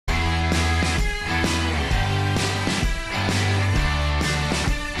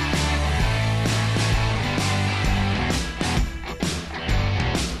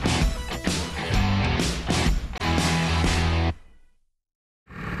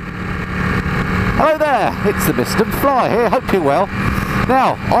Hello there, it's the Mr. Fly here, hope you're well.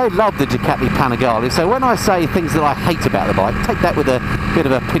 Now, I love the Ducati Panigale, so when I say things that I hate about the bike, take that with a bit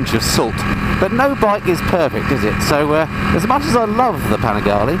of a pinch of salt. But no bike is perfect, is it? So as much as I love the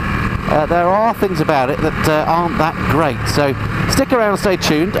Panigale, there are things about it that aren't that great. So stick around and stay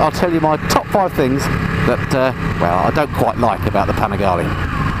tuned. I'll tell you my top 5 things that, well, I don't quite like about the Panigale.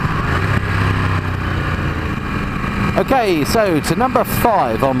 Okay, so to number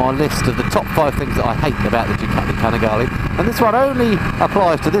 5 on my list of the top 5 things that I hate about the Ducati Panigale, and this one only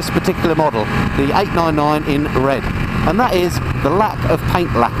applies to this particular model, the 899 in red, and that is the lack of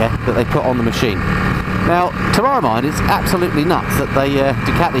paint lacquer that they put on the machine. Now, to my mind, it's absolutely nuts that they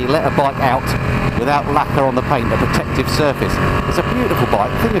Ducati let a bike out without lacquer on the paint, a protective surface. It's a beautiful bike,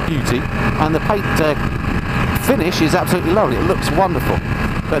 thing of beauty, and the paint finish is absolutely lovely. It looks wonderful.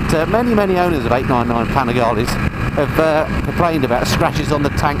 But many owners of 899 Panigales have complained about scratches on the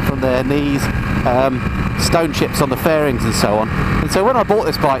tank from their knees, stone chips on the fairings and so on. And so when I bought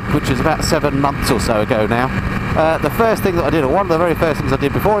this bike, which was about 7 months or so ago now, the first thing that I did, or one of the very first things I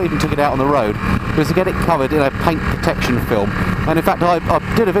did before I even took it out on the road, was to get it covered in a paint protection film. And in fact I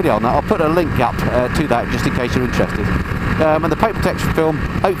did a video on that. I'll put a link up to that just in case you're interested. And the paint protection film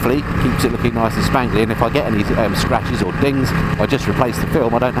hopefully keeps it looking nice and spangly, and if I get any scratches or dings, I just replace the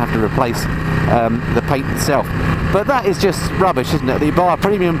film. I don't have to replace the paint itself. But that is just rubbish, isn't it? You buy a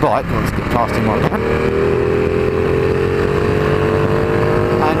premium bike, let's get past him like that,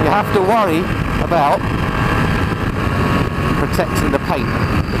 and you have to worry about protecting the paint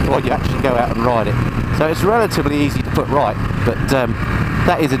before you actually go out and ride it. So it's relatively easy to put right, but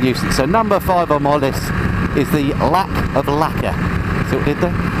that is a nuisance. So number 5 on my list is the lack of lacquer. See what I did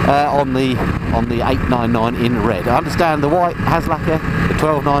there? On the 899 in red. I understand the white has lacquer, the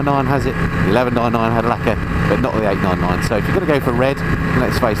 1299 has it, the 1199 had lacquer, but not the 899. So if you're going to go for red, and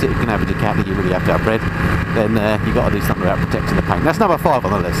let's face it, if you can have a Ducati, you really have to have red, then you've got to do something about protecting the paint. That's number 5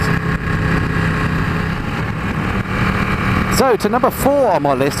 on the list. So to number 4 on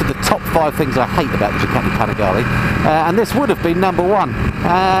my list of the top 5 things I hate about the Ducati Panigale, and this would have been number 1.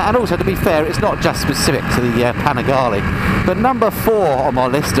 And also, to be fair, it's not just specific to the Panigale, but number 4 on my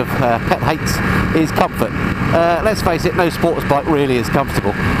list of pet hates is comfort. Let's face it, no sports bike really is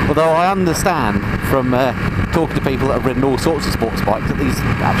comfortable, although I understand from talking to people that have ridden all sorts of sports bikes that these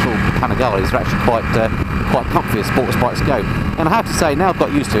actual Panigales are actually quite comfy as sports bikes go. And I have to say, now I've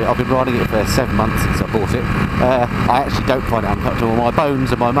got used to it, I've been riding it for 7 months since I bought it, I actually don't find it uncomfortable. My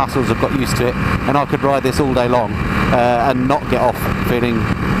bones and my muscles have got used to it, and I could ride this all day long and not get off feeling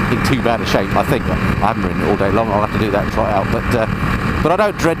in too bad a shape. I think I haven't ridden it all day long. I'll have to do that and try it out, but I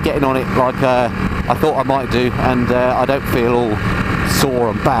don't dread getting on it like I thought I might do, and I don't feel all sore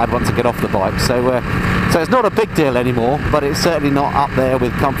and bad once I get off the bike. So it's not a big deal anymore, but it's certainly not up there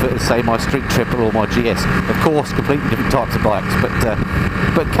with comfort as, say, my Street Tripper or my GS. Of course, completely different types of bikes,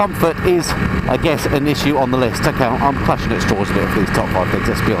 but comfort is, I guess, an issue on the list. Okay, I'm clutching at straws a bit for these top 5 things,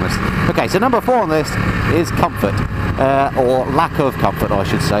 let's be honest. Okay, so number 4 on the list is comfort, or lack of comfort, I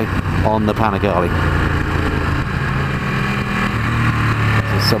should say, on the Panigale.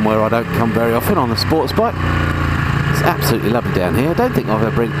 This is somewhere I don't come very often on the sports bike. It's absolutely lovely down here. I don't think I've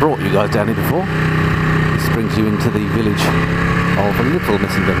ever brought you guys down here before. This brings you into the village of Little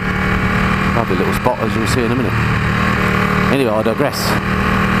Missenden. Lovely little spot, as you'll see in a minute. Anyway, I digress.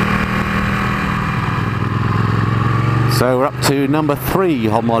 So we're up to number 3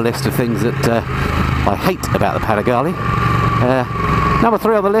 on my list of things that I hate about the Panigale. Number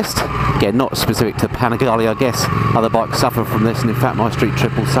 3 on the list, again, not specific to Panigale, I guess. Other bikes suffer from this, and in fact my Street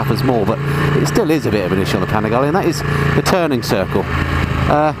Triple suffers more, but it still is a bit of an issue on the Panigale, and that is the turning circle.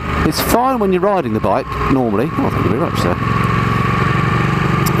 It's fine when you're riding the bike, normally. Oh, thank you very much, sir.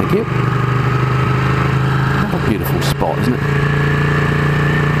 Thank you. What a beautiful spot, isn't it?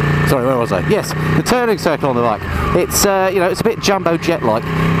 Sorry, where was I? Yes, the turning circle on the bike. It's you know, it's a bit jumbo jet-like.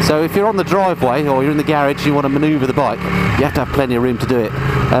 So if you're on the driveway or you're in the garage and you want to manoeuvre the bike, you have to have plenty of room to do it.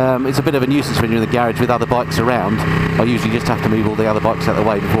 It's a bit of a nuisance when you're in the garage with other bikes around. I usually just have to move all the other bikes out of the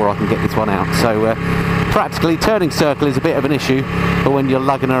way before I can get this one out. So practically, turning circle is a bit of an issue for when you're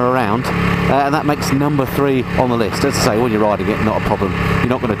lugging her around, and that makes number 3 on the list. As I say, when you're riding it, not a problem. You're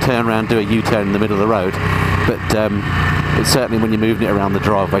not going to turn around, do a U-turn in the middle of the road, but certainly when you're moving it around the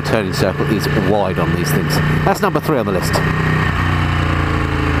driveway, turning circle is wide on these things. That's number 3 on the list.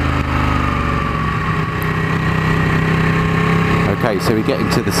 Okay, so we're getting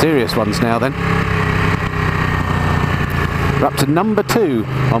to the serious ones now then. We're up to number 2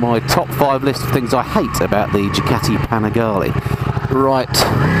 on my top 5 list of things I hate about the Ducati Panigale. Right,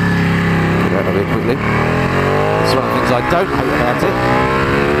 go over here quickly. This is one of the things I don't hate about it.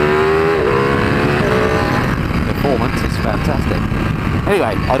 performance is fantastic.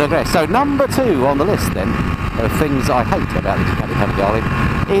 Anyway, I digress. So number 2 on the list then of things I hate about the Ducati Panigale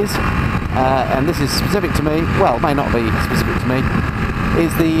is, and this is specific to me, well, it may not be specific to me,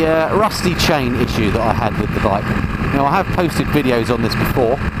 is the rusty chain issue that I had with the bike. Now, I have posted videos on this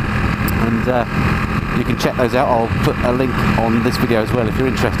before, and you can check those out. I'll put a link on this video as well if you're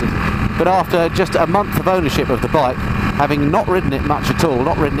interested. But after just a month of ownership of the bike, having not ridden it much at all,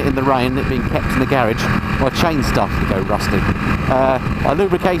 not ridden it in the rain, it being kept in the garage, my chain started to go rusty. I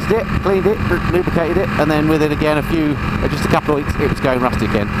lubricated it, cleaned it, lubricated it, and then within again just a couple of weeks, it was going rusty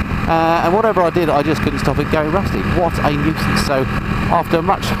again. And whatever I did, I just couldn't stop it going rusty. What a nuisance. So after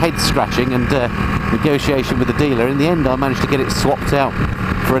much head scratching and negotiation with the dealer, in the end I managed to get it swapped out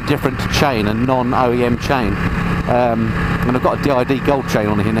for a different chain, a non-OEM chain. And I've got a DID gold chain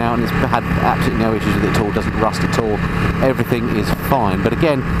on here now, and it's had absolutely no issues with it at all, doesn't rust at all, everything is fine. But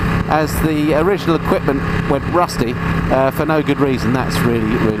again, as the original equipment went rusty for no good reason, that's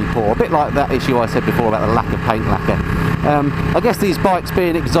really, really poor. A bit like that issue I said before about the lack of paint lacquer. I guess these bikes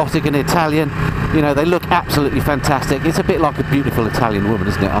being exotic and Italian, you know, they look absolutely fantastic. It's a bit like a beautiful Italian woman,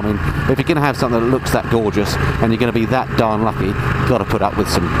 isn't it? I mean, if you're going to have something that looks that gorgeous and you're going to be that darn lucky, you've got to put up with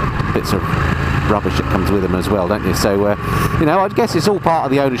some bits of rubbish that comes with them as well, don't you? So, you know, I guess it's all part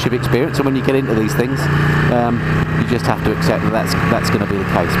of the ownership experience, and when you get into these things, you just have to accept that that's going to be the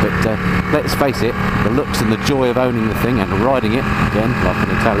case. But let's face it, the looks and the joy of owning the thing and riding it, again, like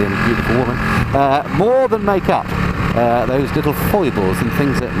an Italian beautiful woman, more than make up those little foibles and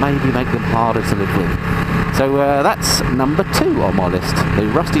things that maybe make them harder to live with. So that's number 2 on my list, the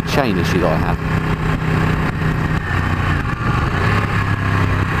rusty chain issue that I have.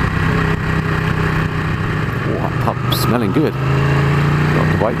 Pub smelling good.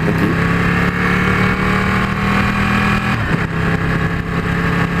 Got to wait, thank you.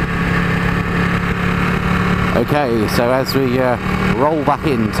 Okay, so as we roll back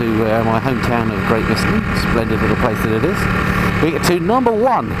into my hometown of Great Western, splendid little place that it is, we get to number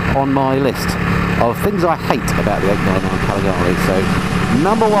 1 on my list of things I hate about the 899 Panigale. So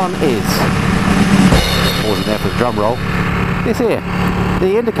number 1 is, pausing there for the drum roll, this here,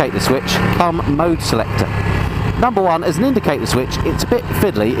 the indicator switch come mode selector. Number 1, as an indicator switch, it's a bit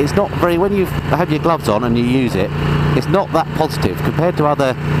fiddly. It's not very, when you have your gloves on and you use it, it's not that positive compared to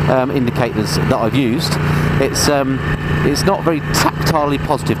other indicators that I've used. It's not very tactilely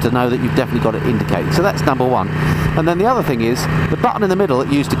positive to know that you've definitely got it indicated. So that's number 1. And then the other thing is, the button in the middle that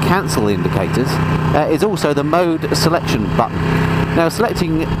you use to cancel the indicators is also the mode selection button. Now,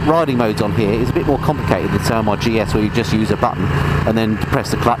 selecting riding modes on here is a bit more complicated than say on my GS, where you just use a button and then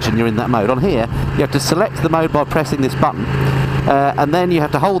press the clutch and you're in that mode. On here, you have to select the mode by pressing this button, and then you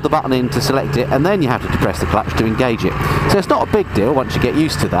have to hold the button in to select it, and then you have to press the clutch to engage it. So it's not a big deal once you get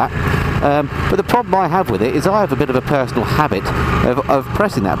used to that. But the problem I have with it is I have a bit of a personal habit of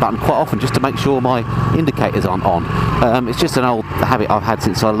pressing that button quite often just to make sure my indicators aren't on. It's just an old habit I've had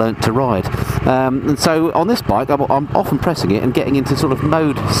since I learnt to ride. And so on this bike, I'm often pressing it and getting into sort of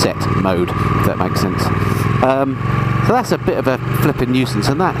set mode, if that makes sense. So that's a bit of a flipping nuisance,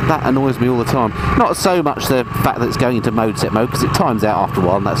 and that annoys me all the time. Not so much the fact that it's going into set mode, because it times out after a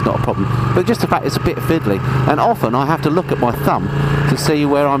while and that's not a problem, but just the fact it's a bit fiddly, and often I have to look at my thumb to see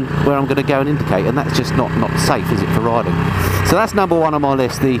where I'm going to go and indicate, and that's just not safe, is it, for riding? So that's number 1 on my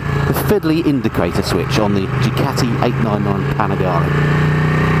list, the fiddly indicator switch on the Ducati 899 Panigale.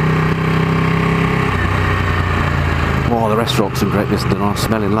 Oh, the restaurants in Great Western are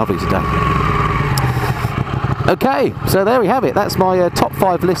smelling lovely today. Okay, so there we have it. That's my top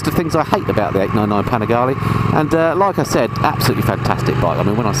 5 list of things I hate about the 899 Panigale. And like I said, absolutely fantastic bike. I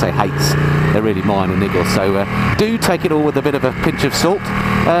mean, when I say hates, they're really mine and niggles. So do take it all with a bit of a pinch of salt.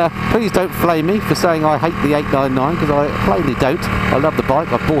 Please don't flame me for saying I hate the 899, because I plainly don't. I love the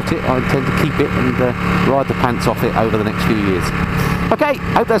bike, I bought it, I intend to keep it and ride the pants off it over the next few years. Okay,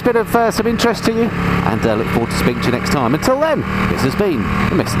 hope that's been of some interest to you, and look forward to speaking to you next time. Until then, this has been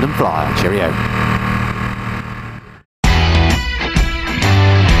the Missenden Flyer. Cheerio.